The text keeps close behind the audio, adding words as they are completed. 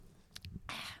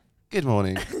Good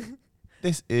morning.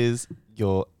 This is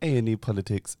your A&E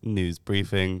Politics news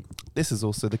briefing. This is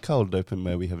also the cold open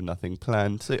where we have nothing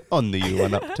planned. So on the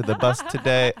U1 up to the bus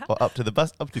today, or up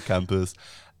to campus,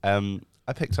 I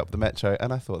picked up the Metro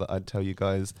and I thought that I'd tell you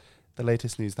guys the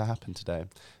latest news that happened today.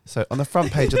 So on the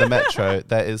front page of the Metro,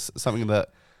 there is something that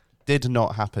did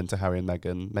not happen to Harry and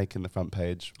Meghan making the front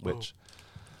page, which...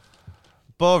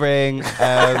 Boring.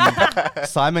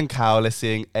 Simon Cowell is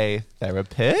seeing a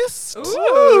therapist.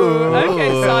 Ooh. Okay,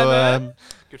 Simon.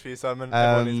 Good for you, Simon.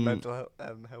 Everyone needs mental health.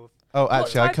 Oh, What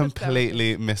actually, I type of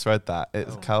completely misread that.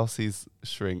 It's Kelsey's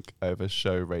shrink over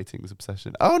show ratings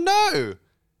obsession. Oh, no.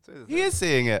 He is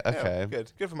seeing it. Okay. Yeah,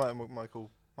 good for Michael.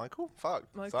 Michael? Fuck.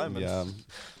 Michael. Simon. Yeah.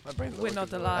 My brain's We're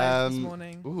not not working alive this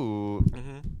morning. Ooh.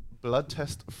 Mm-hmm. Blood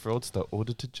test fraudster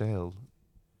ordered to jail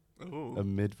Ooh.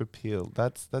 amid repeal.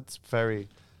 That's very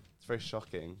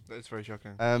shocking. That's very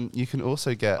shocking. You can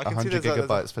also get I can see 100 there's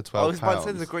gigabytes for £12. I was about to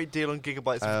say there's a great deal on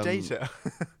gigabytes of data.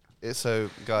 So,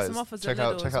 guys, Some offers check at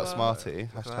out Lidl as well. Smarty,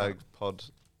 Look at hashtag pod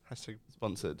Hashtag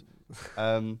sponsored.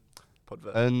 podvert.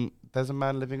 And there's a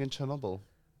man living in Chernobyl.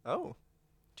 Oh.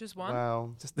 Just one?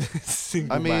 Wow. Just a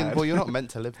single I mean, man. well, you're not meant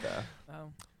to live there.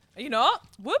 Oh. Are you not?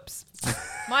 Whoops.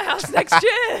 My house next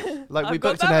year. Like, we I've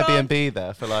got booked an that wrong. Airbnb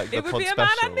there for, like, the It would pod be a special.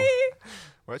 man and me.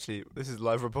 Well, actually, this is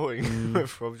live reporting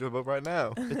from Chernobyl right now.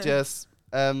 But yes,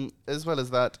 as well as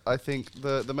that, I think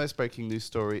the most breaking news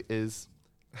story is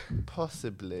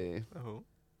possibly... Oh.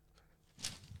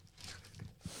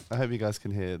 I hope you guys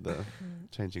can hear the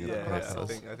changing of the Yeah, podcast. I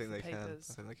think they can. Papers.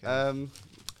 I think they can.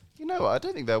 You know what? I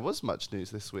don't think there was much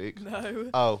news this week. No.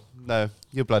 Oh, no.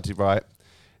 You're bloody right.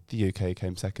 The UK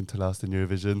came second to last in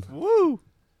Eurovision. Woo!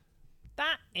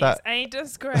 That is That- a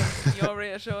disgrace. You're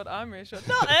reassured. I'm reassured.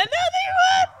 Not another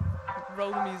one.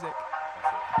 Roll the music.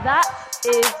 That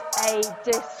is a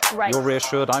disgrace. You're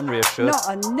reassured, I'm reassured. Not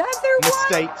another one.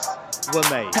 Mistakes were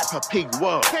made. Peppa Pig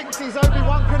world. Thinks he's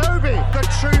Obi-Wan Kenobi. The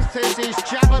truth is he's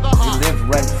Jabba the Hutt. Live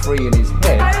rent-free in his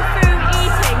head. Tofu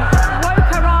eating,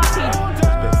 wokarati.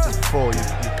 Just before you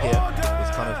hear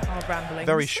this kind of Our ramblings.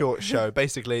 very short show.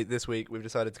 Basically, this week we've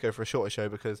decided to go for a shorter show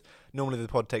because normally the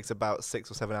pod takes about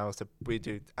 6 or 7 hours. We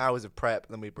do hours of prep,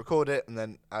 then we record it, and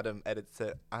then Adam edits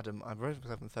it. Adam, I've wrote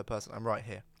myself in the third person. I'm right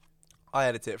here. I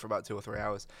edit it for about 2 or 3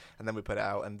 hours, and then we put it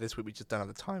out. And this week we just don't have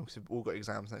the time because we've all got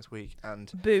exams next week,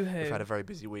 and Boo-hoo. we've had a very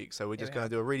busy week. So we're just Yeah, going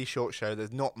to do a really short show.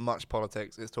 There's not much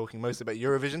politics. It's talking mostly about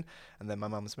Eurovision, and then my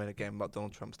mum's made a game about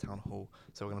Donald Trump's town hall.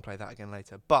 So we're going to play that again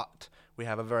later. But we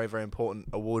have a very, very important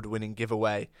award-winning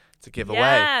giveaway to give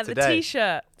away the today.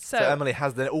 T-shirt. So Emily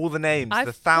has all the names, I've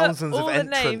the thousands put all of the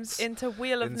entrants. names into our-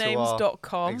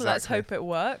 wheelofnames.com. Let's Exactly. hope it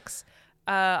works.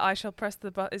 I shall press the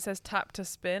button. It says tap to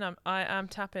spin. I am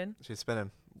tapping. She's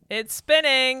spinning. It's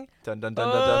spinning. Dun dun dun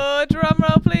dun dun. Oh, drum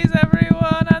roll, please,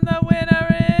 everyone. And the winner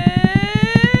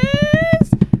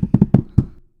is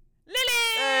Lily.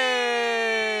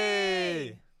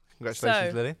 Hey!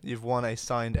 Congratulations, So- Lily. You've won a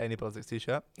signed Any Politics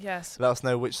t-shirt. Yes. Let us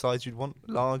know which size you'd want,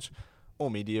 large or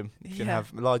medium. You can Yeah.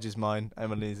 have large is mine,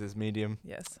 Emily's is medium.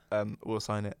 Yes. We'll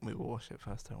sign it. We will wash it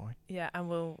first, don't worry. Yeah, and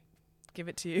we'll give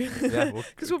it to you. Yeah,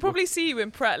 Because we'll probably see you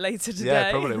in Pret later today.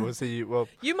 Yeah, probably. We'll see you. Well,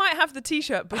 You might have the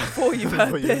T-shirt before you've before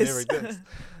heard you're this. hearing this.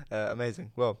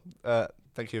 Amazing. Well,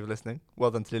 thank you for listening.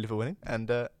 Well done to Lily for winning. And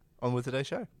on with today's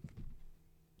show.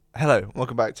 Hello,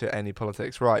 welcome back to Any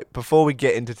Politics. Right, before we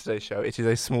get into today's show, it is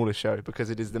a smaller show because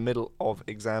it is the middle of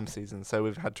exam season. So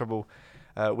we've had trouble.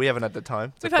 We haven't had the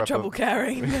time. We've had trouble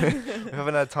caring. We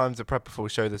haven't had time to prep a full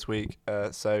show this week.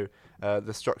 So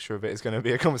the structure of it is going to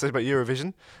be a conversation about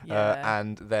Eurovision. Yeah.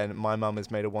 And then my mum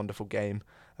has made a wonderful game,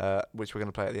 which we're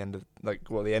going to play at the end of,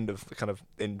 the end of kind of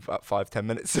in about 5-10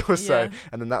 minutes or so. Yeah.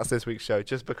 And then that's this week's show,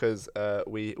 just because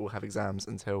we will have exams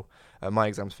until my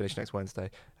exams finish next Wednesday.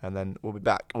 And then we'll be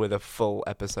back with a full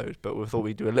episode. But we thought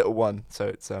we'd do a little one, so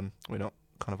it's we're not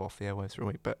kind of off the airwaves for a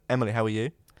week. But Emily, how are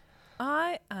you?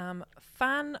 I am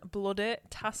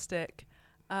fan-blooded-tastic.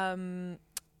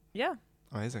 Yeah.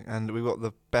 Amazing. And we've got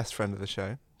the best friend of the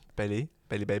show, Bailey.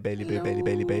 Bailey.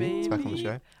 It's back on the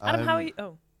show. Adam, how are you?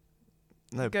 Oh,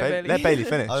 No, Go, Bailey. let Bailey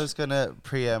finish. I was going to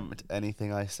preempt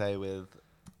anything I say with,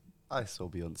 I saw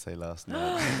Beyonce last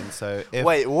night. And so if,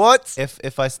 Wait, what?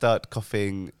 if I start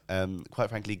coughing, quite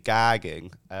frankly,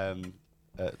 gagging,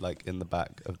 like in the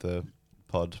back of the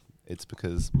pod, it's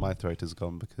because my throat is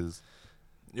gone because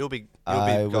You'll be I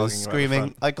gargling right was at the screaming.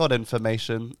 front. I got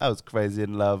information. I was crazy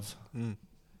in love.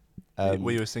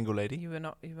 Were you a single lady? you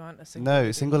weren't a single No,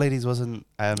 lady. Single Ladies wasn't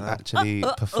actually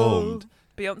performed.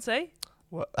 Beyonce?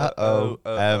 What?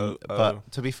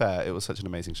 But to be fair, it was such an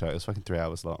amazing show. It was fucking 3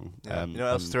 hours long. Yeah. You know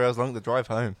what else is 3 hours long? The drive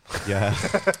home. Yeah.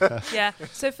 Yeah.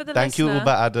 So for the Thank you, listener,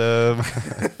 Uber Adam.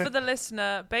 for the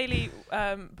listener, Bailey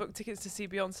booked tickets to see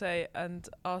Beyonce and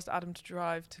asked Adam to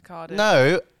drive to Cardiff.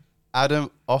 No, Adam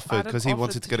offered Adam because he offered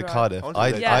wanted to to go to drive. Cardiff. I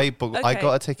wanted to I go. I Okay.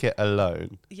 got a ticket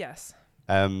alone. Yes.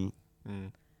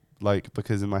 Like,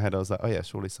 because in my head I was like, oh yeah,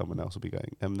 surely someone else will be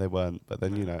going, and they weren't. But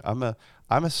then, you know,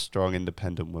 I'm a strong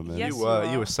independent woman. Yes, you were. you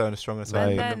You are. were so strong and so Like-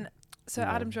 And independent. then, so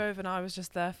Yeah. Adam drove and I was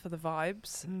just there for the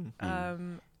vibes. We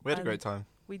had a and great time.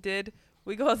 We did.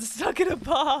 We got stuck in a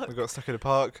park We got stuck in a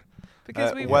park.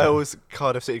 because we Wales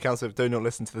Cardiff City Council do not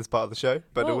listen to this part of the show,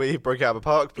 but Well, we broke out of a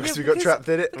park because yeah, we got because- trapped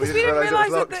in it. because we didn't didn't realise realise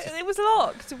it was locked. that it was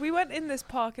locked. We went in this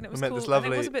park and it was met cool. this And it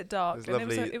was lovely- a bit dark. this And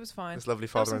lovely- it was fine. This lovely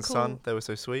There was father and some son. cool- They were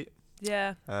so sweet.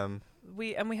 Yeah. Um,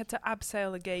 We had to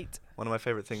abseil a gate. one of my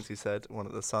favourite things he said, one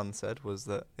of the son said, was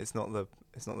that it's not the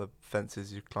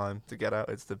fences you climb to get out,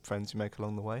 it's the friends you make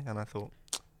along the way. And I thought,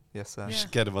 yes, sir. Yeah.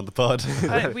 Get him on the pod.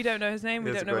 We don't know his name. We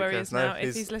He has don't a know great where he guess. is No, now. If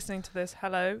he's- he's listening to this,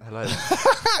 hello. Hello.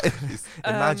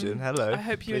 Imagine. Hello. I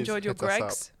hope you Please enjoyed your hit us up.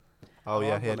 Greg's. Oh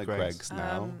yeah, I'm he had on a Greg's. Greg's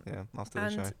now. Yeah, after the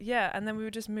show. And yeah, and then we were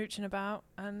just mooching about,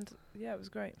 and yeah, it was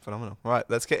great. Phenomenal. Right,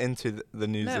 let's get into the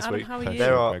news No, this Adam, week. how are you?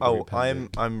 There are. Gregory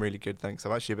I'm really good, thanks.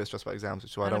 I'm actually a bit stressed about exams,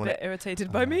 which is why I And a don't want bit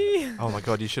irritated by me. Oh my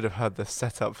god, you should have heard the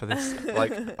setup for this.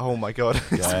 Like, oh my god.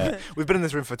 Yeah. We've been in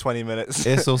this room for 20 minutes.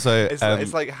 It's also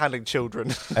It's like handling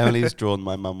children. Emily's drawn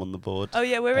my mum on the board. Oh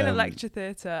yeah, we're in a Um, lecture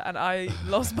theatre, and I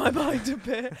lost my mind a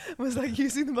bit. Was like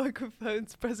using the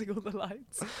microphones, pressing all the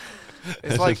lights.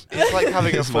 It's like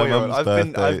having a It's my 4-year-old. mum's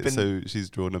I've been. so she's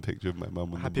drawn a picture of my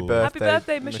mum on Happy the board. birthday. Happy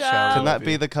birthday, Michelle. Can that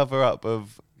be the cover up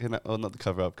of? Not the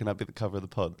cover up. Can that be the cover of the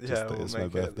pod? Yeah, Just that we'll it's my make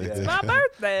it, birthday. yeah. It's my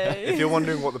birthday. If you're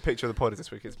wondering what the picture of the pod is this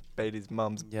week, it's Bailey's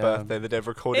mum's Yeah. birthday, the day of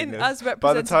recording In this. as By the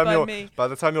represented time by you're me. by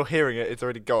the time you're hearing it, it's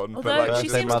already gone. Although but like, she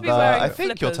just- seems to be mother. wearing I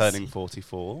think flippers. you're turning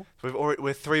 44.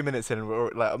 we're 3 minutes in, and we're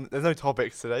like, there's no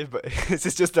topics today, but this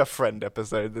is just a friend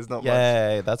episode. There's not much.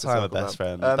 Yay, that's why I'm a talk about. best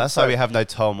friend. so- That's why we have no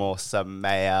Tom or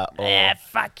Samaya or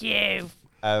fuck you.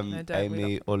 No, don't, we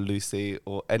Amy or Lucy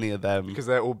or any of them. Because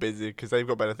they're all busy, because they've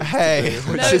got better things Hey. to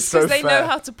do, which No, is it's so because they fair. know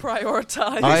how to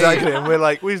prioritise. Exactly, and we're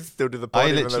like, we still do the pod. I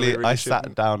even though we literally, really I shouldn't.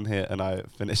 sat down here and I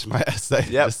finished my essay.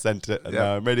 Yep. Just sent it, and Yep.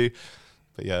 now I'm ready.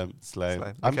 But yeah, slay.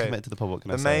 Slay. I'm Okay. committed to the pod. What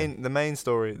can I The say? main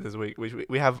story this week,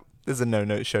 we have. There's a no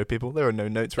note show, people. There are no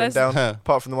notes written There's- down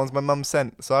apart from the ones my mum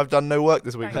sent. So I've done no work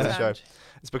this week for Thanks, the show. Ange.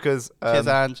 It's because Cheers,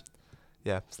 Ange.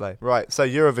 yeah, slay. Right, so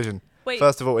Eurovision. Wait,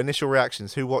 First of all, initial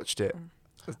reactions. Who watched it?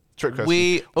 Trick question.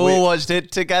 We all watched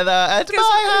it together at Because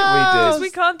my house.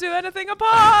 we can't do anything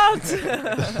apart.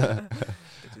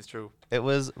 It is true. It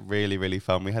was really, really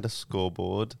fun. We had a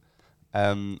scoreboard,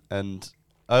 and I'd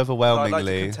overwhelmingly, like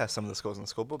to contest some of the scores on the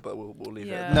scoreboard, but we'll leave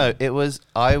it. Yeah. At no, it was.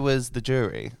 I was the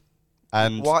jury,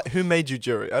 and Why? Who made you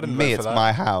jury? I didn't me. vote It's for that.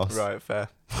 my house, Right, fair.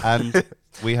 and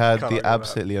we had Can't argue the with that.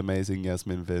 absolutely amazing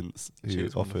Yasmin Vince, She who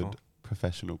was offered wonderful.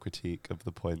 professional critique of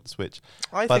the points. Which,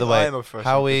 I by think the way, I am a professional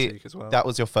Howie, critique as well. that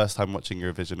was your first time watching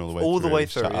Eurovision all the way all through. the way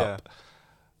through, Shut yeah. up.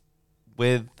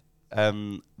 With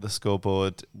the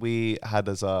scoreboard, we had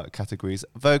as our categories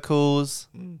vocals,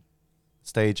 Mm.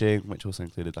 staging, which also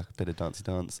included like a bit of dancey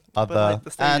dance, But, other, like,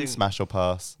 the staging- and smash or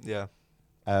pass. Yeah.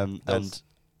 And That's-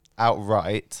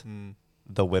 outright, Mm.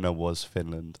 the winner was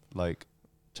Finland. Like,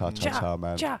 cha cha Mm. cha,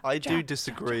 man. I do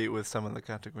disagree with some of the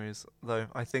categories, though.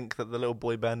 I think that the little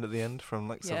boy band at the end from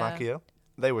like Yeah. Slovakia,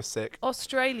 they were sick.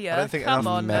 Australia, I don't think come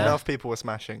enough, on, man. enough people were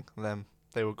smashing them.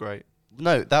 They were great.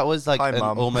 No, that was like Hi, an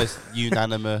Mum. almost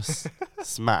unanimous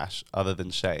smash, other than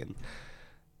Shane.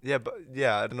 Yeah, but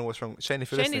yeah, I don't know what's wrong. Shane,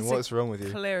 if you're Shane listening, needs to what's wrong with you?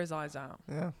 clear his eyes out.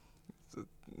 Yeah.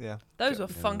 Yeah. Those were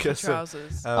Yeah. funky Guess so.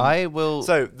 trousers. I will.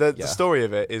 So the yeah. story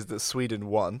of it is that Sweden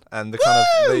won, and the kind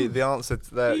of the answer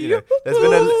to that, you know, there's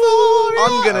been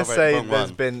I'm gonna Oh, wait, say wrong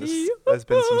one. there's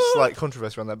been some slight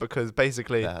controversy around that because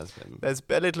basically There has been. there's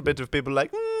a little bit of people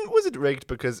like, was it rigged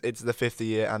because it's the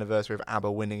 50-year anniversary of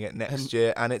ABBA winning it next And-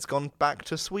 year, and it's gone back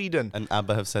to Sweden. And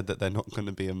ABBA have said that they're not going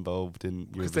to be involved in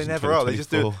Eurovision. Because they never are. They just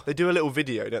do 2024. a little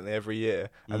video, don't they, every year,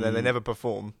 and then they Mm. never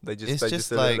perform. They It's just just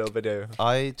do a like- little video.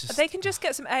 I just. They can just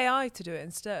get some AI to do it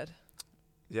instead.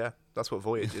 Yeah, that's what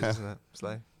Voyage is, isn't it?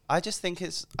 Slay. I just think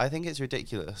it's. I think it's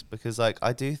ridiculous because, like,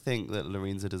 I do think that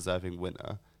Lorene's a deserving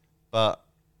winner, but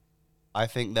I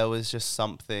think there was just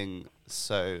something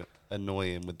so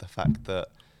annoying with the fact that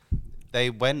they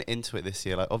went into it this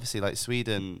year. Like, obviously, like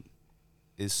Sweden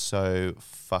is so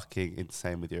fucking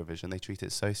insane with Eurovision. They treat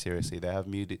it so seriously. They have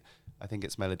I think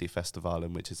it's Melody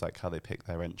Festivalen, which is like how they pick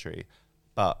their entry.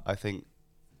 But I think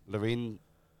Loreen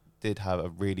did have a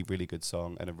really, really good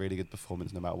song and a really good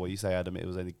performance. No matter what you say, Adam, it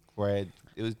was a great.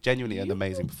 It was genuinely an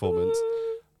amazing performance.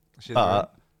 She's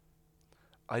But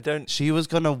I don't. she was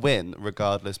gonna win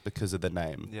regardless because of the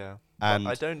name, Yeah. and But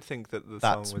I don't think that the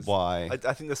that's song was. why.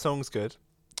 I think the song's good.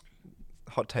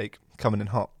 Hot take, coming in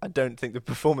hot. I don't think the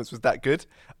performance was that good.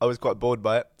 I was quite bored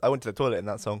by it. I went to the toilet in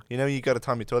that song. You know, you got to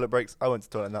time your toilet breaks. I went to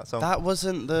the toilet in that song. That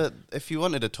wasn't the. If you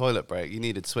wanted a toilet break, you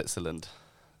needed Switzerland.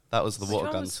 That was the What's water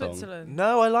wrong gun with song. Switzerland?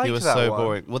 No, I like He was that so one.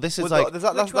 boring. Well, this is Well, like. that's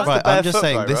the Right, I'm just barefoot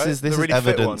saying, guy, this right? is- this the is really fit one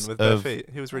evidence with bare of- feet.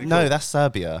 He was really No, cool. that's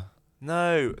Serbia.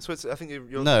 No, Switzerland. I think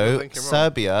you're No, thinking wrong.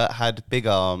 Serbia had big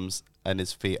arms and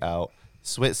his feet out.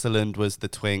 Switzerland was the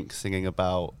twink singing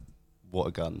about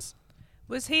water guns.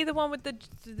 Was he the one with the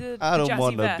I don't jazzy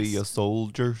want to vest be a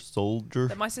soldier.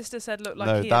 that my sister said looked like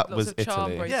No, he that had was lots of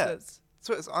charm Italy. Yeah.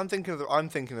 bracelets? I'm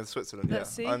thinking of Switzerland. Let's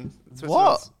see.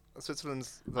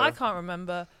 Switzerland's. I can't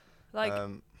remember. Like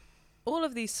Um, all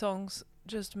of these songs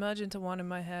just merge into one in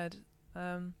my head.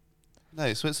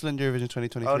 No, Switzerland Eurovision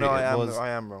 2023. oh no, it I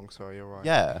am wrong. Sorry, you're right.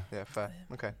 Yeah, Yeah, fair.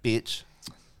 Okay. bitch.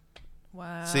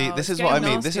 Wow. See, this it's is what I getting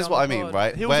mean. nasty This is on what the I mean, pod.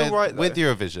 right? He was alright, with though.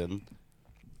 Eurovision,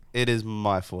 it is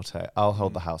my forte. I'll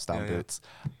hold the house down, Yeah, yeah. Boots.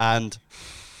 And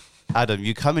Adam,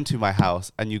 you come into my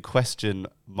house and you question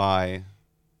my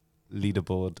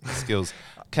leaderboard skills.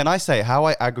 Can I say how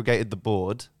I aggregated the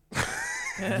board?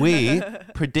 We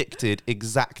predicted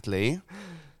exactly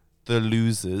the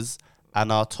losers,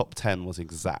 and our top 10 was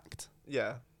exact.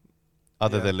 Yeah.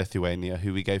 Other Yeah. than Lithuania,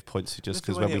 who we gave points to just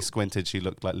because when we Lithuania- squinted, she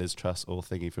looked like Liz Truss or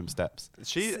Thingy from Steps.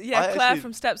 She. Yeah, I Claire actually-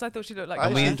 from Steps. I thought she looked like I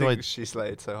And we actually Claire. enjoyed- think she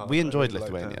slayed so hard. We I enjoyed really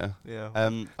liked her. Lithuania. Yeah. I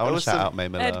want to was shout some- out May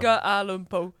Miller. Edgar Allan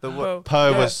Poe. The what-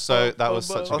 Poe Yeah. was so that was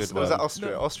such a good Was that one.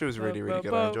 Austria? Austria was really, really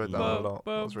good. I enjoyed that one a lot.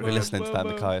 That was We're really good. listening to that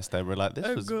in the car yesterday. We're like,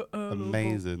 this was Edgar Allan Poe.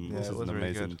 amazing. Yeah, This it is was an really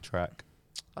amazing good. track.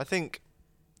 I think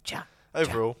Cha,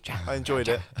 overall, I enjoyed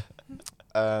it.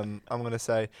 I'm gonna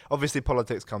say, obviously,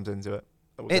 politics comes into it.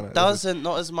 It doesn't,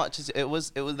 not as much as it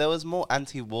was. There was more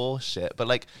anti-war shit, but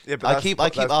like Yeah, but I that's keep po-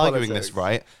 that's arguing politics. this,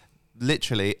 right?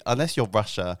 Literally, unless you're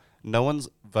Russia, no one's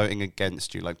voting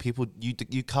against you. Like people,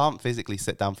 you can't physically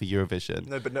sit down for Eurovision.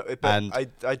 No, but And-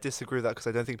 I disagree with that because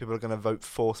I don't think people are going to vote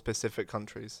for specific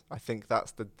countries. I think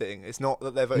that's the thing. It's not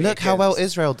that they're voting. Look how well against-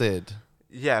 Israel did.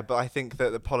 Yeah, but I think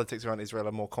that the politics around Israel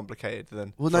are more complicated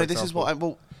than. Well, for no, this is example- what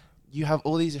well, you have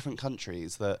all these different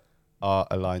countries that are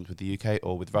aligned with the UK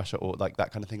or with Russia or like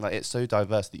that kind of thing. Like it's so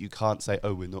diverse that you can't say,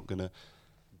 oh, we're not gonna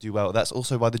do well. That's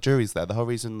also why the jury's there. The whole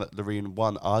reason that Loreen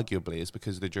won, arguably, is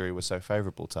because the jury was so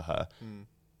favourable to her. Mm.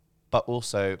 But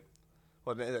also,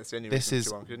 Well, that's the only this reason is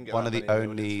she won. She didn't get one that of the many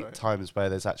only audience votes. times where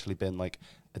there's actually been like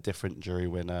a different jury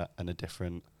winner and a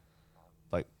different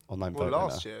like online Well, vote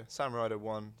last winner. year Sam Ryder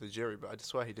won the jury, but I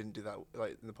swear he didn't do that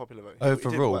like in the popular vote. He did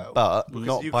Overall, well, but because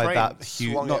not by Ukraine that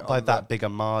huge, swung it not by on that them. big a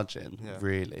margin, Yeah.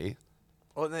 really.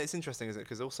 Well, no, it's interesting, isn't it?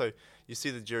 Because also you see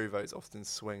the jury votes often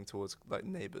swing towards like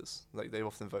neighbours. Like they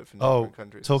often vote for Oh, neighbouring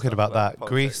countries. and talking stuff about like that,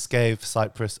 Greece politics. gave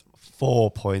Cyprus 4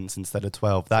 points instead of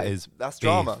 12. That is that's beef.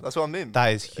 drama. That's what I mean. That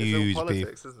is It's all huge beef.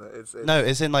 politics, isn't it? It's No,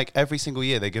 it's in like every single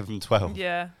year they give them 12.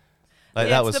 Yeah. Like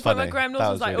Yeah, that it's was the point funny. where Graham That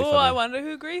Norton was like, really oh, I funny. wonder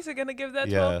who Greece are going to give their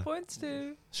Yeah. 12 points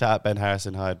to. Shout out Ben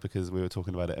Harrison Hyde because we were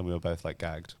talking about it and we were both like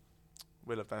gagged.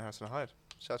 We love Ben Harrison Hyde.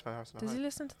 Shout out to Ben Harrison Does Hyde. he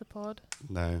listen to the pod?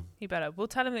 No. He better. We'll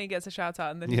tell him that he gets a shout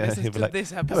out and then Yeah, he listens he'll be to like,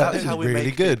 this "Well, episode. that That's is how we really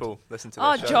make good." people listen to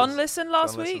Oh, their John shows. listened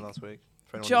last John listened week. last week.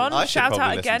 For anyone who John, doesn't I should shout probably out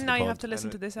listen to again. the Now you pod. have to listen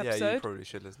know. to this Yeah, you episode. probably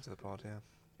should listen to the pod. Yeah.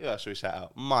 Yeah, should we shout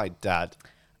out? My dad.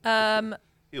 Um,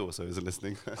 He also isn't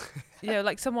listening. yeah,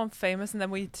 like someone famous, and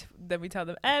then we tell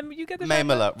them, you get the May shout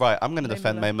Miller. out. Right, I'm going to May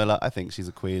defend Miller. May Miller. I think she's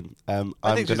a queen. I I'm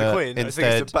think she's gonna a queen. I think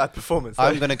instead. it's a bad performance.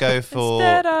 I'm though. going to go for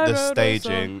Instead I the wrote a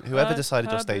staging. song. Whoever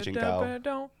decided your staging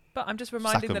gal. But I'm just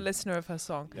reminding Sack the 'em. listener of her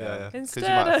song. Yeah, yeah. 'Cause you Instead might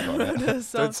have I forgotten wrote it. a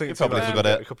song. Don't sing You too probably much. forgot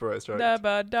you it. get a copyright strike.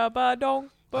 Dabba dabba dong.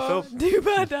 I feel-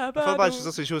 Dooba dabba I felt bad.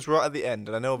 doo. She was right at the end,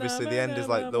 and I know obviously the end is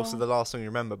like also the last song you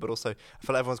remember, but also I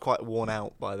feel like everyone's quite worn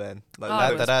out by then. Like, Oh, Da,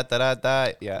 it was- da, da, da, da,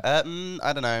 da. Yeah.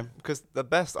 I don't know. because the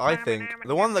best I think,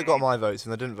 the one that got my votes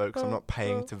and I didn't vote because I'm not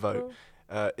paying to vote,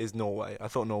 is Norway. I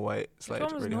thought Norway slayed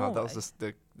one was really hard. That was Norway? just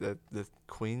the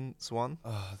Queen's one.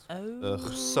 Oh. It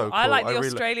was so cool. I like the really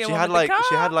Australian she one had with the like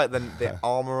she car. had like the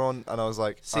armor on, and I was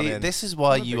like, I'm See, in. this is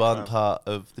why I'm a you big aren't fan. part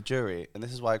of the jury, and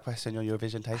this is why I question your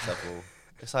Eurovision taste level.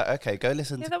 It's like, okay, go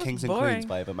listen Yeah, to that was Kings and boring. Queens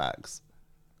by Eva Max.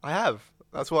 I have.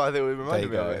 That's why I think it reminded you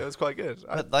me of go. it. It was quite good.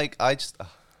 But like, I just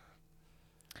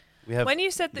we have When you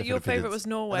said that your different favourite opinions. was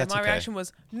Norway, That's my okay. reaction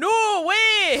was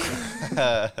Norway.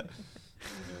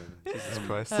 Jesus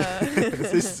Christ, Uh,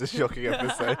 this is a shocking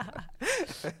episode.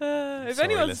 If Sorry,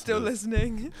 anyone's still listeners.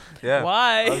 listening, Yeah.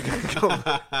 why? Okay,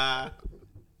 cool.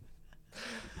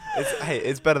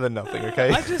 It's better than nothing. Okay.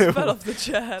 I just fell off the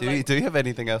chair. Do you have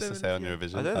anything else to don't say on know.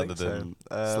 Eurovision I don't other think than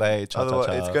so. Slay, Cha Cha Otherwise,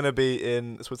 Cha? it's going to be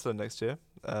in Switzerland next year.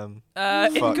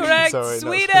 Incorrect. Sorry, not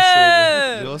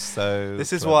Sweden. You're so.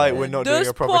 This is clever. why we're not doing Dos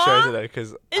a proper show points. today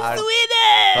because It's Oh,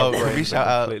 Sweden. can we brains shout are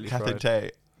out completely Catherine fried.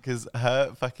 Tate? Because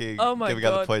her fucking Oh my giving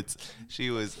out the God. points,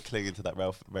 she was clinging to that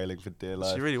railing for dear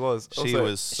life. she really was. She Also,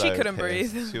 was so She couldn't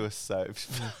pissed. breathe. She was so.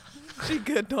 She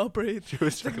could not breathe. She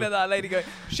was Looking at that lady going,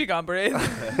 she can't breathe.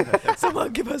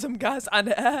 Someone give her some gas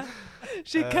and air.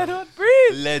 She cannot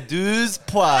breathe. Les 12 The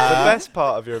points. best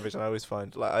part of Eurovision, I always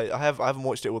find, like I haven't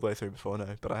watched it all the way through before, no,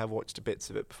 but I have watched bits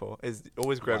of it before. Is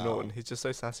always Graham Wow. Norton. He's just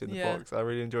so sassy in the Yeah. box. I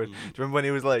really enjoyed. Do you remember when he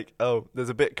was like, "Oh, there's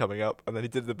a bit coming up," and then he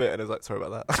did the bit, and I was like, "Sorry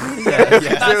about that." Yeah, It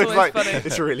That's was always like, funny.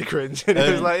 it's really cringe. And he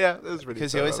was Um, like, "Yeah, it was really."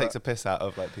 Because he sorry always about takes a piss out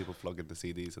of like people flogging the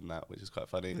CDs and that, which is quite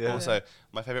funny. Yeah. Also,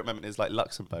 my favourite moment is like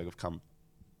Luxembourg have come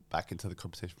back into the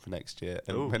competition for next year,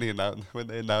 and Ooh. when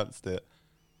they announced it,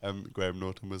 Graham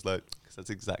Norton was like, "Because that's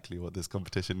exactly what this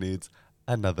competition needs."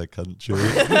 Another country.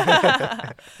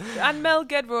 And Mel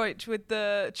Gedroych with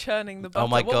the churning the butter. Oh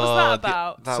my what God, was that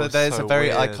about? That so was there's so a very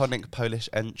weird. iconic Polish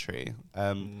entry,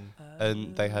 and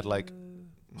they had like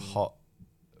hot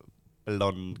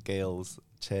blonde girls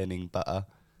churning butter.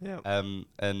 Yeah.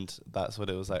 And that's what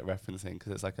it was like referencing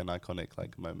because it's like an iconic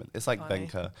like moment. It's like Funny.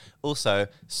 Venka. Also,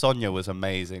 Sonia was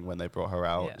amazing when they brought her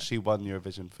out. Yeah. She won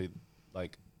Eurovision for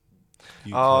like.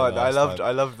 UK Oh, I last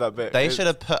time. loved that bit. They It- should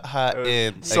have put her it was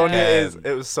in. Sonia again.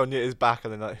 it was Sonia is back,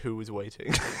 and then like who was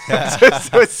waiting? so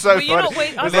it's so But you're funny. not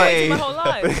waiting. I was It was waiting my like- whole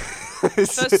life.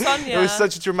 It's- So Sonia- It was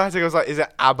such a dramatic. I was like, "Is it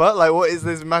ABBA? Like, what is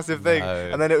this massive thing?" No.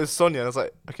 And then it was Sonia, and I was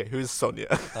like, "Okay, who's Sonia?"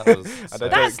 That was And so I don't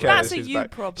That's- care that's that a she's you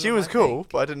back. problem, She was I cool, think.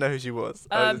 but I didn't know who she was.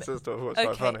 It's just quite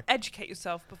Okay, funny. educate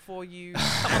yourself before you come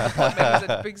on the pod making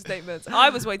such big statements. I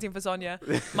was waiting for Sonia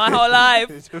my whole life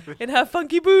in her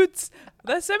funky boots.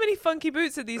 There's so many funky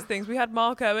boots at these things. We had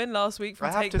Marco in last week from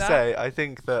I have Take to That. say, I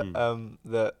think that Hmm.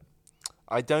 that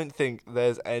I don't think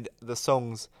the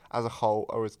songs as a whole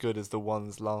are as good as the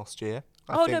ones last year.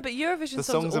 I Oh think no, but Eurovision the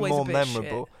songs songs are always more a bit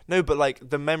memorable. No, but like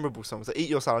the memorable songs, like Eat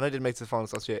Your Salad. I know it didn't make it to the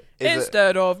finals last year. Shit.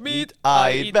 Instead of meat,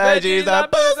 I eat veggies and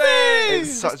pussy.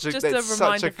 It's such a Just a it's such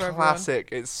reminder a for everyone. classic.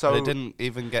 It's so. But it didn't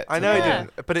even get. I to know it the- Yeah.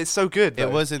 didn't, but it's so good. It though.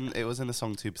 was in the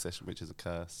song 2 position, which is a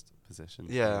cursed position.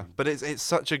 Yeah, but it's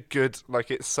such a good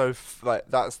like it's so like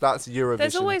that's Eurovision.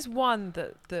 There's always one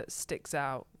that sticks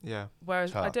out. yeah.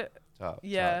 Whereas I Chart. don't. Chart,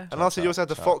 Yeah. chart, And also you also had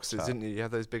the chart, foxes, chart. didn't you? You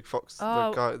had those big fox. Oh,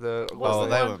 The guy. The what's Oh, the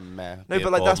they one? were meh. No, but, like,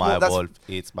 Before that's my more- that's- wolf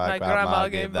eats my My grandma grandma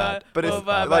gave gave that. But it's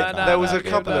Over like banana, there was a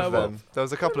give couple the of wolf. them. There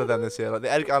was a couple of them this year. Like the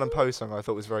Edgar Allan Poe song, I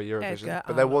thought was very Eurovision, Edgar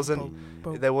but there Allan wasn't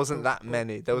Poe. there wasn't that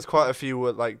many. There was quite a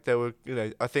few. Like there were,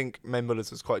 I think Mae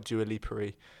Muller's was quite Dua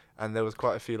Lipa-y, and there was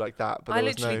quite a few like that. But I there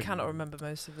was literally no. cannot remember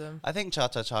most of them. I think Cha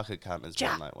Cha Cha could count as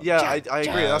Cha- one like one. Yeah, I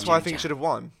agree. That's why I think Ja. it should have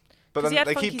won. But 'Cause he then had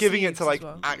they keep funky giving it to sleeves like as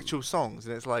well. actual songs,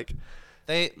 and it's like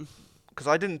They because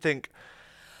I didn't think.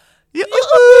 Yeah,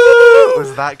 it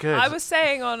was that good. I was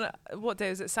saying on what day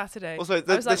was it? Saturday. Also, I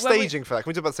the was like, when we- staging for that. Can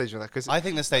we talk about the staging for that? Because I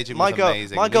think the staging my was girl,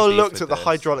 amazing. my We girl beefed looked with at the this.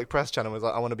 hydraulic press channel and was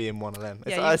like, "I want to be in one of them."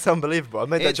 It's, Yeah, it's unbelievable. I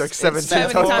made that joke It's 17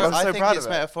 times. metaphorical. I'm I so think proud it's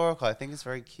of it. metaphorical. I think it's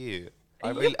very cute.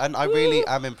 I Yep. really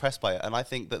am impressed by it, and I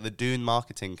think that the Dune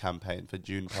marketing campaign for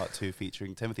Dune Part 2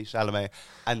 featuring Timothée Chalamet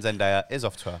and Zendaya is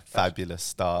off to a fabulous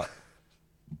start.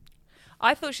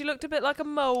 I thought she looked a bit like a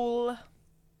mole.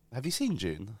 Have you seen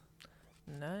Dune?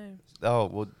 No. Oh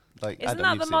well, like Isn't Adam, that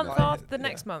you've the seen month it. after the Yeah.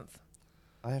 next month?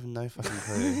 I have no fucking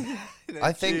clue. No,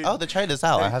 I think. June. Oh, the trailer's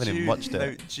out. No, I haven't even June. watched No,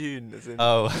 it. June. As in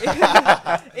Oh,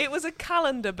 It was a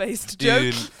calendar-based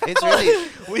Dune. joke. It's really.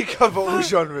 we cover all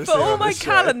genres. For here all on my this show.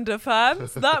 calendar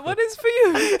fans, that one is for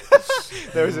you.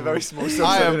 There is a very small I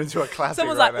subset am- into a classic.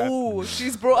 Someone's right like, now. "Ooh,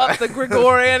 she's brought up the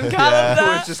Gregorian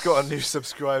calendar." We've just got a new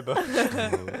subscriber.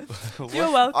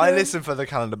 You're welcome. I listen for the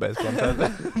calendar-based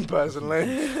content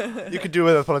personally. You could do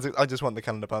with politics. I just want the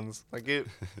calendar puns. Thank you.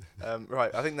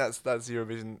 Right, I think that's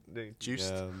Eurovision juiced.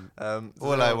 Does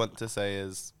All I anyone- want to say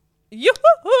is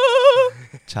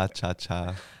Yoo-hoo-hoo! cha cha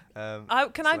cha. Can I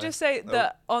sorry. just say Oh.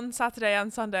 that on Saturday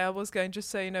and Sunday I was going, just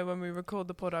so you know, when we record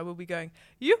the pod, I will be going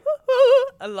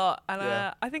yoo-hoo-hoo a lot, and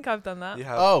Yeah. I think I've done that. You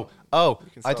have. Oh, You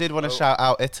can I stop. did want to Oh. shout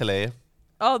out Italy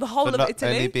Oh, the whole for of not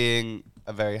Italy. only being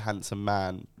a very handsome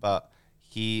man, but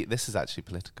this is actually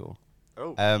political.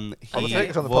 Oh. He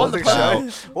Politics on the walked politics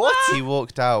out, show. What? he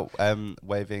walked out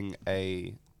waving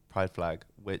a pride flag,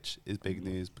 which is big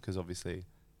news because obviously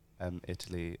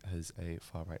Italy has a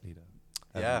far right leader.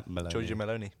 Yeah, Meloni. Giorgia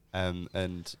Meloni.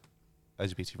 And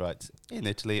LGBT rights in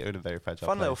Italy are in a very fragile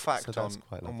Fun place. little so fact that's on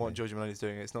quite what lovely. Giorgia Meloni's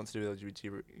doing. It's not to do with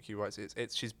LGBTQ rights.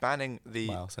 It's she's banning the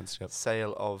Wow, censorship.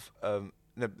 sale of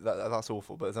No, that's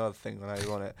awful. But there's another thing when I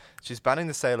on it. She's banning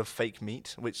the sale of fake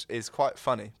meat, which is quite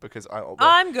funny because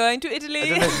I'm going to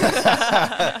Italy.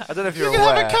 I don't know if you're You can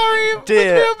aware. have a curry with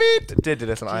Dear, real meat. dear,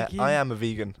 listen, I am a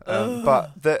vegan,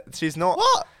 but she's not.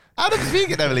 What? Adam's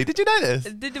vegan, Emily. Did you notice?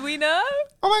 Did we know?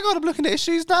 Oh my god, I'm looking at his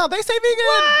shoes now. They say vegan.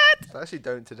 I actually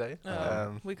don't today.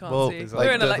 We can't well, see. like,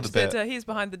 We're in a look at Lex the bit. Theatre. He's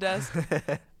behind the desk.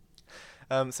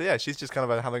 So yeah, she's just kind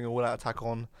of having an all-out attack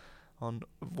on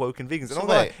woken vegans. So And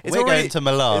wait, we're going to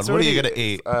Milan. it's What are you already- going to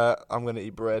eat? I'm going to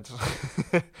eat bread.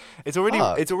 It's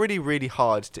already really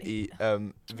hard to eat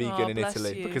vegan in bless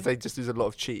Italy you. because they just use a lot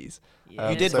of cheese.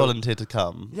 You did so- volunteer to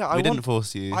come. Yeah, we didn't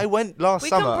force you. I went last We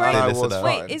can summer bring- and I Listen was up.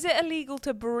 fine. Wait, is it illegal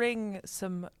to bring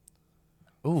some?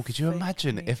 Oh, could you Fake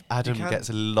imagine meat. if Adam can. gets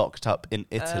locked up in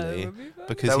Italy would be fun.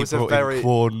 because There he was a brought very- in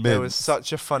corn There was mince?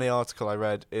 such a funny article I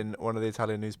read in one of the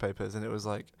Italian newspapers, and it was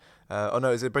like, it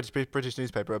was a British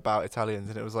newspaper about Italians,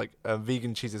 and it was like,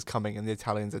 vegan cheese is coming, and the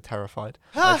Italians are terrified.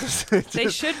 They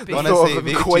should be. The thought Honestly, of them vegan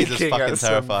cheese is quaking fucking at some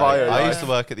terrifying. I bio used to life.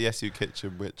 work at the SU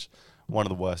kitchen, which one of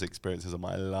the worst experiences of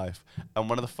my life. And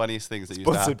one of the funniest things that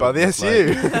used to happen Sponsored by the was,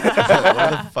 SU. like,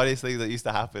 one of the funniest things that used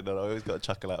to happen, and I always got a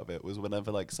chuckle out of it, was whenever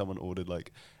like someone ordered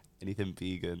like anything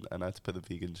vegan, and I had to put the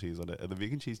vegan cheese on it, and the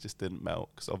vegan cheese just didn't melt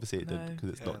because obviously it didn't No. because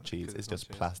it's Yeah, not cheese. 'cause It's it's not just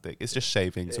cheese. plastic. It's just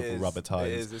shavings It of is, rubber It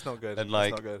tires. is. It's not good. And, It's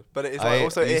like, not good. But it is I like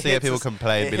also you it see hits people a,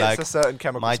 complain, it be hits like, a certain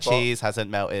chemical my spot. cheese hasn't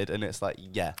melted, and it's like,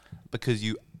 yeah, because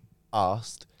you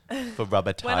asked for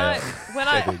rubber When tire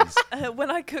shavings. when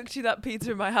I cooked you that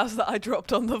pizza in my house that I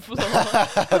dropped on the floor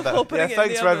before putting Yeah, it in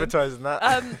thanks the for oven. advertising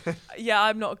that. Yeah,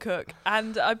 I'm not a cook,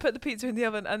 and I put the pizza in the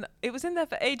oven, and it was in there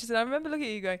for ages. And I remember looking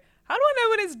at you going, "How do I know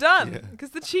when it's done? Yeah.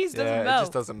 Because the cheese doesn't yeah, melt." it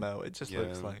just doesn't melt. It just Yeah.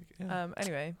 looks like. Yeah.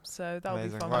 Anyway, so that would be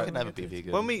Amazing. fun. Right. I when could we never go be to-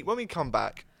 vegan. When we come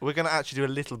back, we're gonna actually do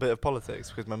a little bit of politics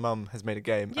because my mum has made a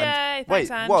game. Yay, and thanks,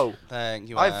 wait, Ange. whoa! Thank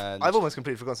you, I've almost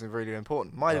completely forgotten something really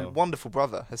important. My Oh. wonderful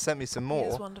brother has sent me some He is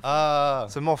more wonderful.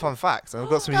 some more fun facts, and I've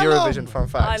got some Hello. Eurovision fun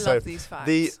facts. I so love these facts.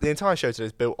 the entire show today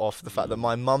is built off the fact that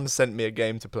my mum sent me a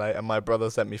game to play and my brother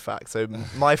sent me facts. So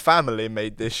my family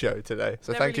made this show today.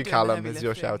 So They're thank really you, doing the Callum. heavy This is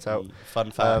your lifting. shout out.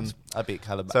 Fun fact. I beat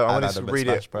Callum. So I'm and going to Adam at read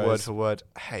Smash it Bros. word for word.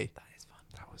 Hey, That is fun.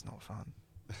 that was not fun.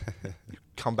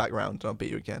 Come back round and I'll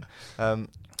beat you again.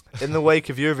 In the wake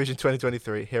of Eurovision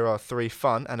 2023, here are 3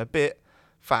 fun and a bit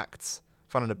facts.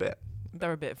 Fun and a bit.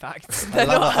 They're a bit facts.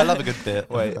 I love a good bit.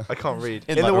 Wait, I can't read.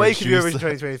 In In the my wake of orange Eurovision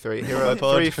juice. 2023, here My are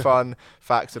pod. 3 fun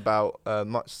facts about the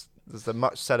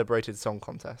much celebrated song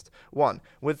contest. 1.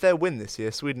 With their win this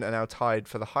year, Sweden are now tied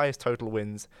for the highest total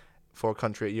wins for a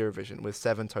country at Eurovision with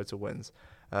 7 total wins.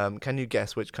 Can you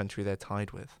guess which country they're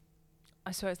tied with?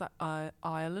 I swear it's like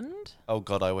Ireland. Oh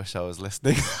God, I wish I was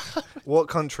listening. What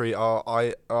country are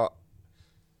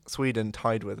Sweden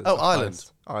tied with? as Oh, the Ireland.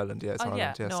 highest? Ireland, yeah, it's Oh Ireland.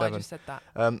 yeah, Yeah, no, 7. I just said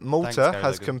that. Malta Thanks, Gary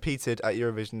has Logan. competed at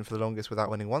Eurovision for the longest without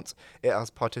winning once. It has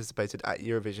participated at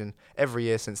Eurovision every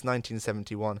year since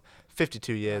 1971,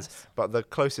 52 years. Yes. But the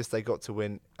closest they got to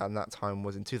win at that time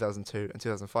was in 2002 and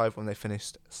 2005 when they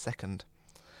finished second.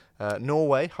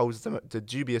 Norway holds the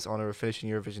dubious honour of finishing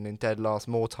Eurovision in dead last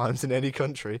more times than any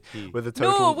country, with a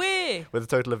total Norway. with a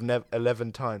total of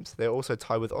 11 times. They also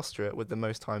tie with Austria with the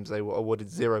most times they were awarded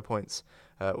 0 points,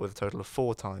 with a total of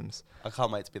 4 times. I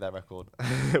can't wait to be their record.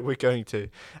 We're going to.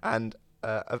 And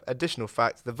additional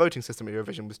fact, the voting system at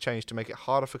Eurovision was changed to make it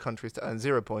harder for countries to earn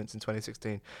 0 points in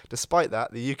 2016. Despite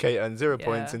that, the UK earned 0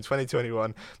 points Yeah. in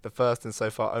 2021, the first and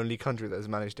so far only country that has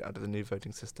managed it under the new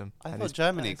voting system. I And thought it's-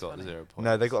 Germany That is got funny. 0 points.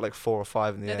 no, they got like 4 or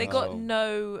 5 in the No, end. they got Oh.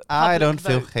 no. I public don't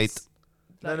feel votes. hate.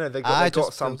 No, they I got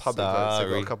just some feel public votes. They got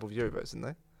sorry. a couple of Euro votes, didn't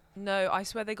they? No, I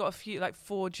swear they got a few, like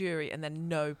 4 jury, and then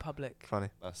no public. Funny.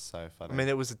 That's so funny. I mean,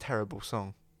 it was a terrible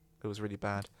song. It was really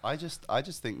bad. I just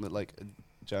think that like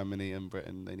Germany and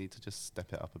Britain, they need to just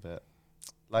step it up a bit.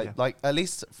 Like at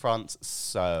least France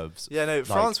serves. Yeah, no, Like,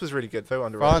 France was really good. They were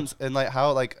underrated. France and like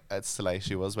how like at Soleil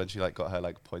she was when she like got her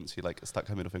like points. She like stuck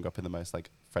her middle finger up in the most like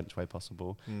French way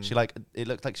possible. She like it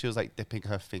looked like she was like dipping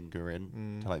her finger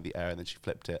in to like the air and then she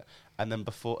flipped it. And then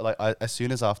before like as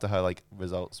soon as after her like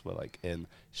results were like in,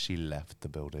 she left the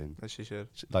building. As she should.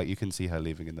 Like you can see her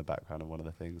leaving in the background of one of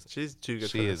the things. She's too good.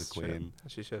 She for is this a queen.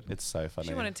 shit. She should. It's so funny.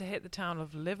 She wanted to hit the town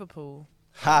of Liverpool.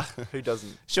 Ha! Who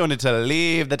doesn't? She wanted to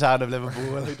leave the town of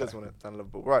Liverpool. Who does want it? Dan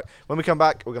Liverpool. Right. When we come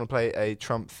back, we're going to play a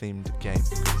Trump-themed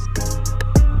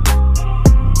game.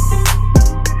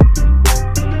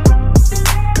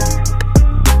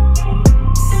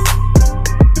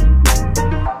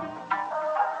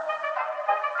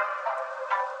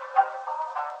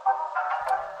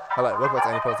 Hello, welcome back to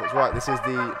Any Politics. Right, this is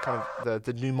the kind of the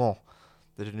denouement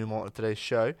of today's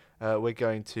show. We're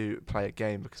going to play a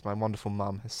game because my wonderful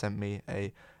mum has sent me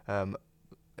a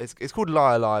It's called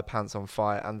Liar Liar Pants on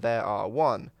Fire, and there are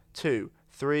 1, 2,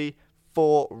 3,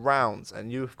 4 rounds,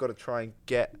 and you've got to try and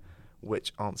get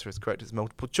which answer is correct. It's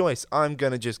multiple choice. I'm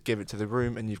going to just give it to the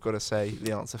room, and you've got to say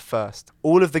the answer first.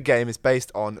 All of the game is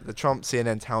based on the Trump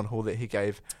CNN town hall that he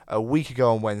gave a week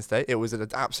ago on Wednesday. It was an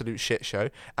absolute shit show,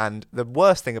 and the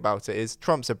worst thing about it is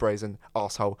Trump's a brazen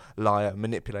arsehole, liar,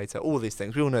 manipulator, all these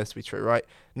things. We all know this to be true, right?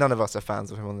 None of us are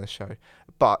fans of him on this show.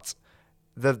 But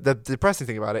the depressing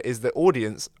thing about it is the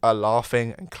audience are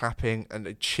laughing and clapping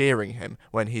and cheering him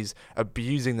when he's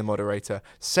abusing the moderator,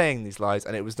 saying these lies,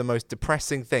 and it was the most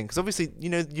depressing thing. Because obviously, you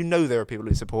know there are people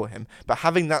who support him, but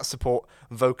having that support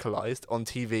vocalized on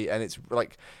TV, and it's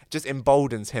like just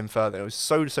emboldens him further. It was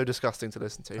so disgusting to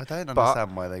listen to. I don't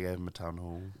understand why they gave him a town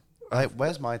hall. Like,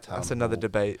 where's my town That's another hall?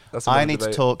 debate. I need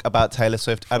to talk about Taylor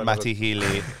Swift and another- Matty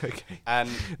Healy Okay. and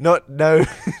No.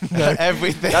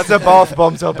 everything. That's a bath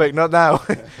bomb topic, not now.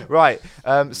 Right.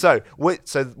 So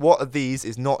what of these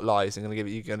is not lies? I'm going to give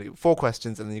you 4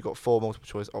 questions, and then you've got 4 multiple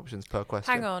choice options per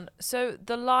question. Hang on. So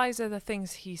the lies are the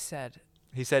things he said.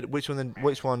 He said which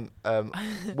one?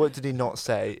 What did he not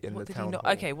say in What the did he town not?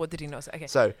 hall? Okay, what did he not say? Okay.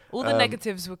 So All the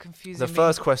negatives were confusing the me.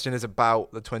 first question is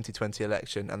about the 2020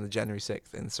 election and the January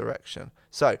 6th insurrection.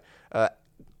 So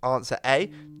answer A,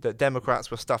 that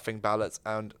Democrats were stuffing ballots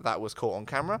and that was caught on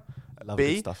camera. Love good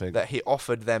B, stuffing. that he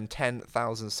offered them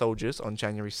 10,000 soldiers on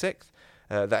January 6th.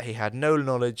 That he had no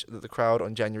knowledge that the crowd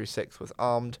on January 6th was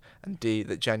armed. And D,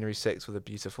 that January 6th was a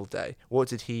beautiful day. What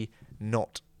did he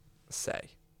not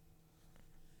say?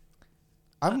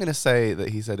 I'm going to say that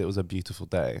he said it was a beautiful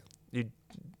day.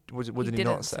 What He did he didn't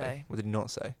not say? say. What did he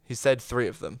not say? He said 3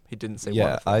 of them. He didn't say one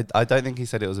Yeah, of them. I don't think he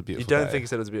said it was a You beautiful don't day. think he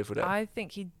said it was a beautiful day? I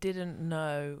think he didn't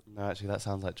know No, actually, that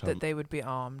sounds like Trump. that they would be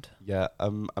armed. Yeah,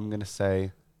 I'm going to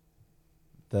say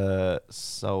the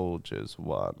soldiers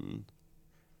one.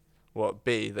 What,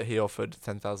 B, that he offered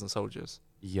 10,000 soldiers?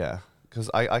 Yeah, because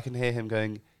I can hear him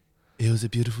going, it was a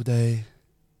beautiful day.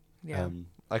 Yeah.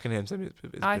 I can hear him saying it's a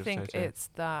I beautiful think day. it's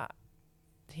that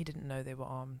he didn't know they were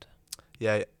armed.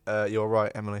 Yeah, you're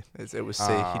right, Emily. It was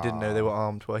C. He didn't know they were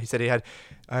armed. Well, he said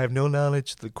I have no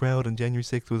knowledge the crowd on January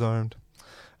 6th was armed.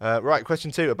 Right, question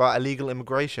 2 about illegal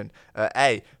immigration.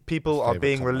 A, people are Favourite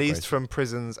being type of released immigration. from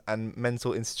prisons and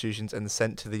mental institutions and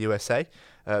sent to the USA.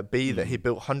 B, that he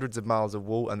built hundreds of miles of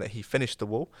wall and that he finished the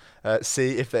wall.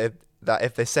 C, if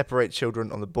they separate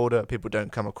children on the border, people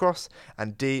don't come across.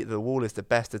 And D, the wall is the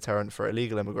best deterrent for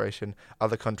illegal immigration.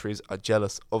 Other countries are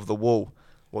jealous of the wall.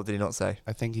 What did he not say?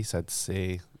 I think he said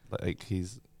C. Like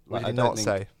he's. What Like, did I he don't not think-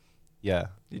 say? Yeah,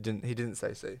 He didn't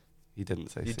say C. he didn't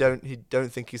say You C. don't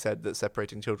think he said that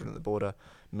separating children at the border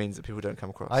means that people don't come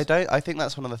across? I don't. I think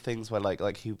that's one of the things where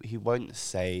like he won't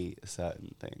say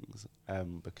certain things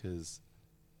because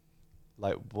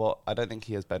like what I don't think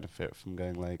he has benefit from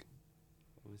going like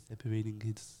we're separating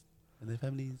kids and their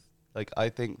families. Like I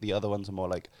think the other ones are more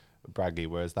like braggy,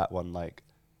 whereas that one like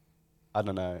I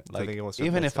don't know. I Like think he wants to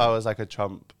even admit if I it. was like a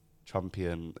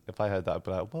Trumpian, if I heard that, I'd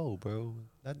be like, whoa, bro,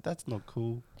 that's not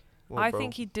cool. Well, I bro,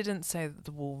 think he didn't say that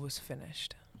the wall was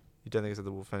finished. you don't think he said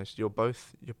the wall finished. You're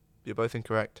both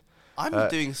incorrect. I'm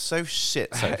doing so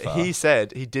shit so far. He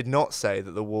said he did not say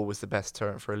that the wall was the best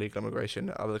deterrent for illegal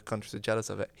immigration. Other countries are jealous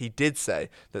of it. He did say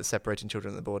that separating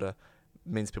children at the border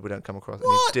means people don't come across. And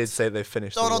What? he did say they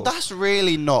finished the Donald, wall. that's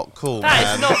really not cool.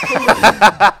 That is man.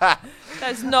 not cool.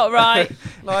 That's not right.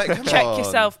 Like, come Check on.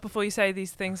 yourself before you say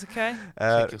these things, okay?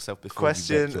 Check yourself before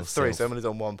Question you wreck 3. yourself. So Emily's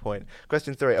on 1 point.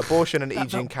 Question 3. Abortion and E.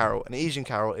 Jean Carroll. And E. Jean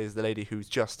Carroll is the lady who's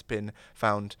just been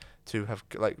found to have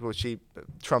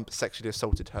Trump sexually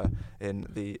assaulted her in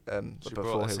the She before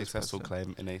brought he a was successful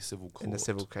president. claim in a civil court. In a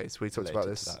civil case. We talked related about to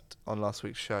this that. on last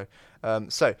week's show.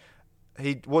 So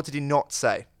what did he not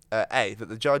say? A, that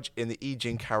the judge in the E.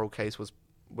 Jean Carroll case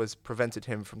was prevented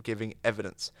him from giving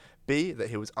evidence. B, that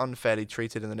he was unfairly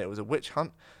treated and that it was a witch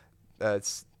hunt.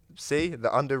 C,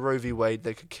 that under Roe v. Wade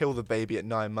they could kill the baby at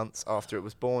 9 months after it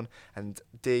was born. And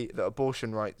D, that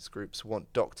abortion rights groups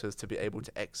want doctors to be able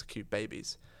to execute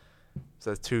babies. So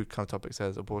there's 2 kind of topics.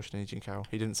 There's abortion and E. Jean Carroll.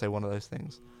 He didn't say one of those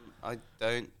things. I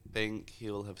don't think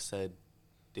he'll have said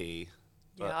D.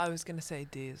 Yeah, But- I was going to say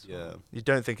D as well. Yeah. You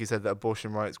don't think he said that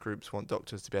abortion rights groups want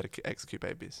doctors to be able to execute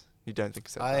babies? You don't think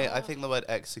he said that? I think the word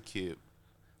execute.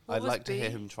 What I'd was like to hear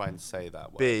B? him try and say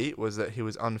that word. B was that he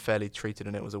was unfairly treated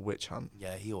and it was a witch hunt.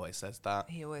 Yeah, he always says that.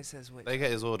 He always says which. They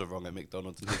get his order wrong at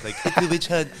McDonald's and he's like, it's a witch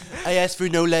hunt. I asked for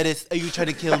no lettuce. Are you trying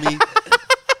to kill me?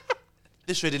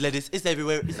 The shredded lettuce is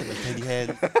everywhere. It's in my tiny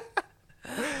hand.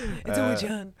 It's a witch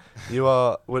hunt. You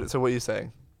are. So what are you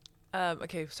saying?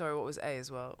 Okay, sorry, what was A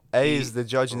as well? A E is the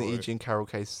judge in the E. or- Jean Carroll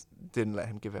case didn't let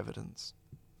him give evidence.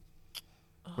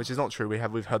 which is not true.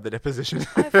 We've heard the deposition.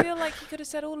 I feel like he could have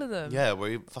said all of them. Yeah, where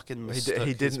he fucking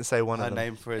He didn't say one her of them.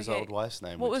 name for his Okay. old wife's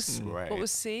name. What which was is great. what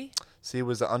was C? See,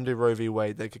 was that under Roe v.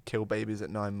 Wade they could kill babies at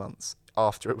 9 months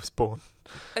after it was born.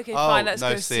 Okay, Oh, fine. Let's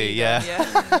no, go C, C. yeah.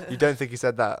 Then, yeah. You don't think he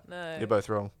said that? No. You're both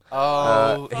wrong.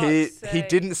 Oh, He fuck's he sake.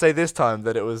 didn't say this time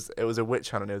that it was a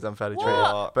witch hunt and it was unfairly treated.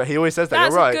 What? But he always says that.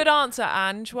 That's You're right. a good answer,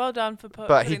 Ange. Well done for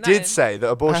But he putting did that say that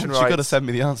abortion you got to rights. send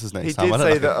me the answers next He time. did I don't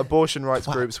say know. that abortion rights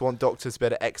Fuck. groups want doctors to be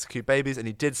able to execute babies, and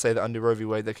he did say that under Roe v.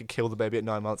 Wade they could kill the baby at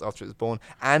 9 months after it was born,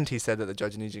 and he said that the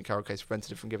judge in the Eugene Carroll case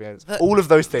prevented him from giving evidence. All of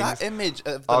those things. That image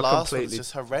of the are last one was completely-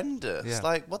 just horrendous. Yeah.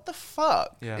 Like, what the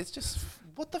fuck? Yeah. It's just,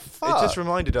 what the fuck? It just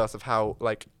reminded us of how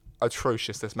like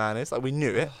atrocious this man is. Like we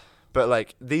knew it, but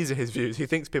like these are his views. He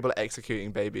thinks people are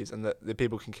executing babies and that the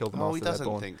people can kill them Oh, after he they're doesn't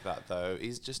born. think that, though.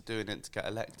 He's just doing it to get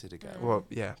elected again. Well,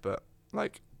 yeah, but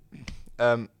like,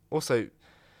 also,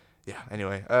 yeah.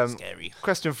 Anyway, Scary.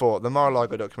 question 4, the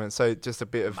Mar-a-Lago document. So just a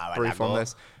bit of brief on Mar-a-Lago.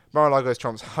 this. Mar-a-Lago is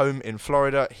Trump's home in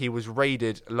Florida. He was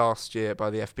raided last year by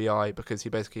the FBI because he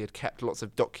basically had kept lots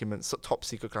of documents, top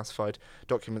secret classified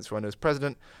documents for when he was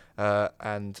president,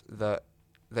 and that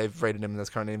they've raided him and there's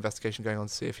currently an investigation going on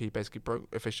to see if he basically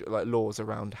broke official laws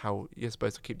around how you're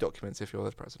supposed to keep documents if you're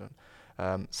the president.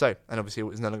 And obviously he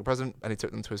was no longer president and he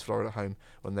took them to his Florida home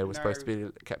when they were supposed to be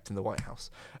kept in the White House.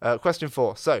 Question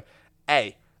 4. So,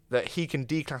 A, that he can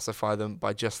declassify them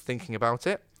by just thinking about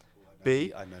it.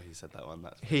 B, I know he said that one.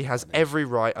 That's he really has funny. every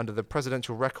right under the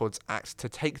Presidential Records Act to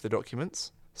take the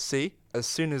documents. C, as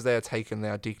soon as they are taken, they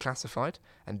are declassified.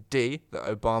 And D, that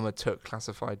Obama took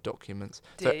classified documents.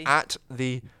 So D. at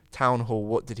the town hall,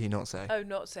 what did he not say? Oh,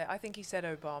 not say. I think he said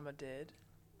Obama did.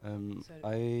 So-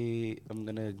 I am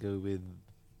gonna go with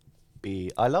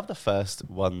B. I love the first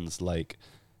one's like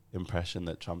impression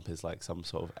that Trump is like some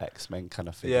sort of X-Men kind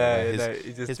of figure. Yeah, where yeah, no,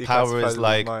 he just his power declassifies is his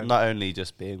like mind. not only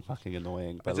just being fucking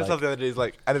annoying, I but just like, love the other day, he's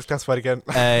like, and it's classified again.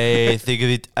 I think of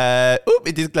it.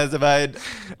 It is classified. It's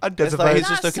like Unidentified. he's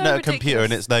just That's looking so at a computer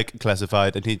and ridiculous. it's like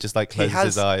classified, and he just like closes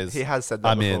his eyes. He has said that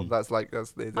I'm before. in. That's I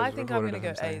think I'm going to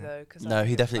go A, though. Cause I No, think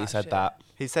he it's definitely said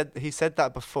batshit. that. He said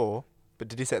that before, but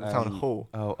did he say it at the town hall?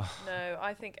 Oh, No,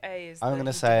 I think A is I'm that gonna he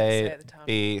didn't say it at the time.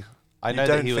 B. I You know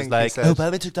don't that he was think he like, said-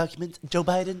 Obama took documents. Joe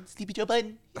Biden, sleepy Joe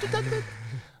Biden. He took documents.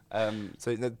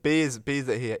 So no, B is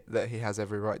that he has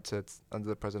every right to under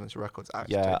the Presidential Records Act.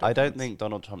 to Yeah, take I don't documents. think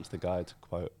Donald Trump's the guy to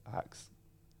quote acts.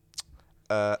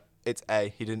 It's A.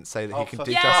 He didn't say that he Oh, can for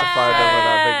declassify them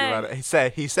without thinking Yay! about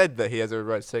it. He said that he has a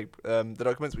right to take the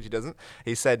documents, which he doesn't.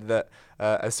 He said that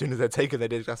as soon as they're taken, they're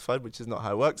declassified, which is not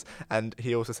how it works. And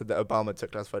he also said that Obama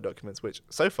took classified documents, which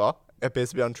so far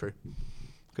appears to be untrue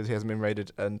because he hasn't been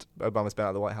raided and Obama's been out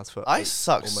of the White House for. I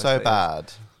suck almost so 8 years.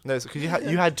 bad. No, it's because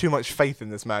you had too much faith in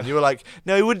this man. You were like,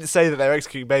 no, he wouldn't say that they're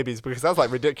executing babies because that's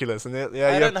like ridiculous. And yeah,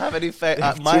 I you don't have any faith. you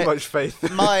have too much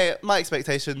faith. my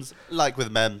expectations, like with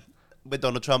men, with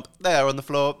Donald Trump, they are on the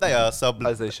floor. They are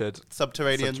As they should.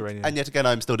 subterranean. Subterranean. And yet again,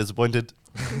 I'm still disappointed.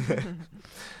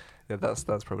 Yeah, that's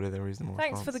probably the reasonable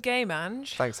Thanks for response. the game,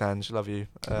 Ange. Thanks, Ange. Love you.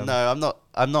 No,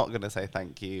 I'm not gonna say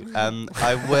thank you.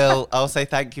 I'll say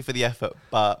thank you for the effort,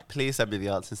 but please send me the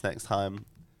answers next time,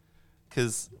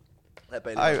 because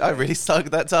I really suck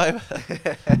that time.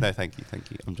 No, thank you.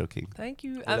 I'm joking. Thank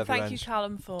you. love And you, thank you, Ange.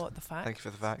 Callum, for the fact. Thank you for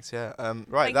the facts. Yeah.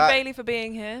 Right. Thank you, Bailey, for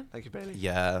being here. Thank you, Bailey.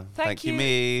 Yeah. Thank you, you.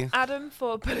 me. Adam,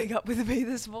 for putting up with me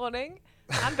this morning.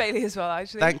 And Bailey as well,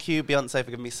 actually. Thank you, Beyonce,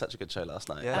 for giving me such a good show last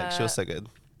night. Yeah. Like, she was so good.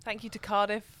 Thank you to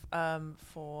Cardiff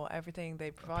for everything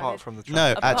they provided. Apart from the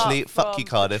No, traffic. actually, Apart fuck you, from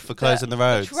Cardiff, for closing the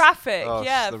roads. Traffic, Oh,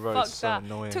 yeah, the road's fuck so that.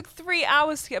 annoying. Took 3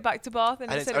 hours to get back to Bath, and,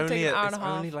 And it it's said it would take only an hour and a it's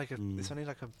half. only like a it's only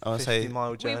like I wanna a say-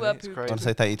 50-mile journey. were It's pooped. I crazy. want to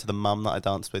say thank you to the mum that I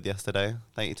danced with yesterday.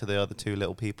 Thank you to the other 2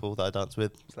 little people that I danced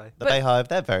with. Slay. The But- Bayhive,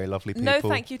 they're very lovely people. No,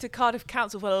 thank you to Cardiff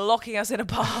Council for locking us in a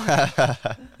bar.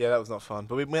 Yeah, that was not fun.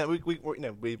 But we live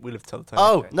to tell the tale.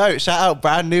 Oh, no, shout out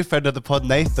brand new friend of the pod,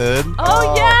 Nathan.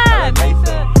 Oh yeah, hello,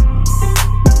 Nathan.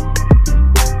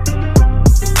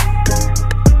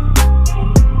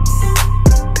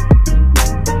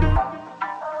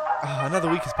 Another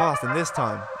week has passed, and this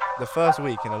time, the first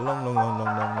week in a long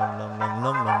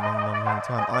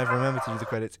time, I've remembered to do the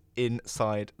credits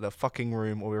inside the fucking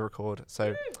room where we record.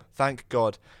 So, thank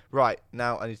God. Right,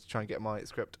 now I need to try and get my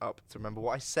script up to remember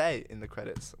what I say in the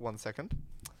credits. 1 second.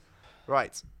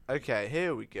 Right, okay,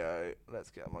 here we go. Let's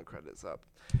get my credits up.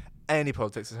 A&E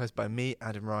Politics is hosted by me,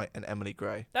 Adam Wright, and Emily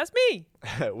Gray, That's me.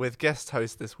 with guest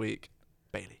host this week,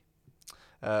 Bailey.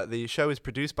 The show is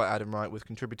produced by Adam Wright with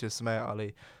contributors Samaya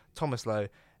Ali, Thomas Lowe,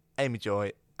 Amy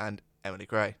Joy, and Emily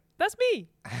Gray. That's me.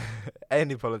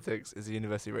 A&E Politics is a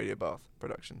University Radio Bath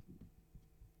production.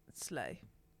 Slay.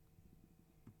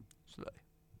 Slay.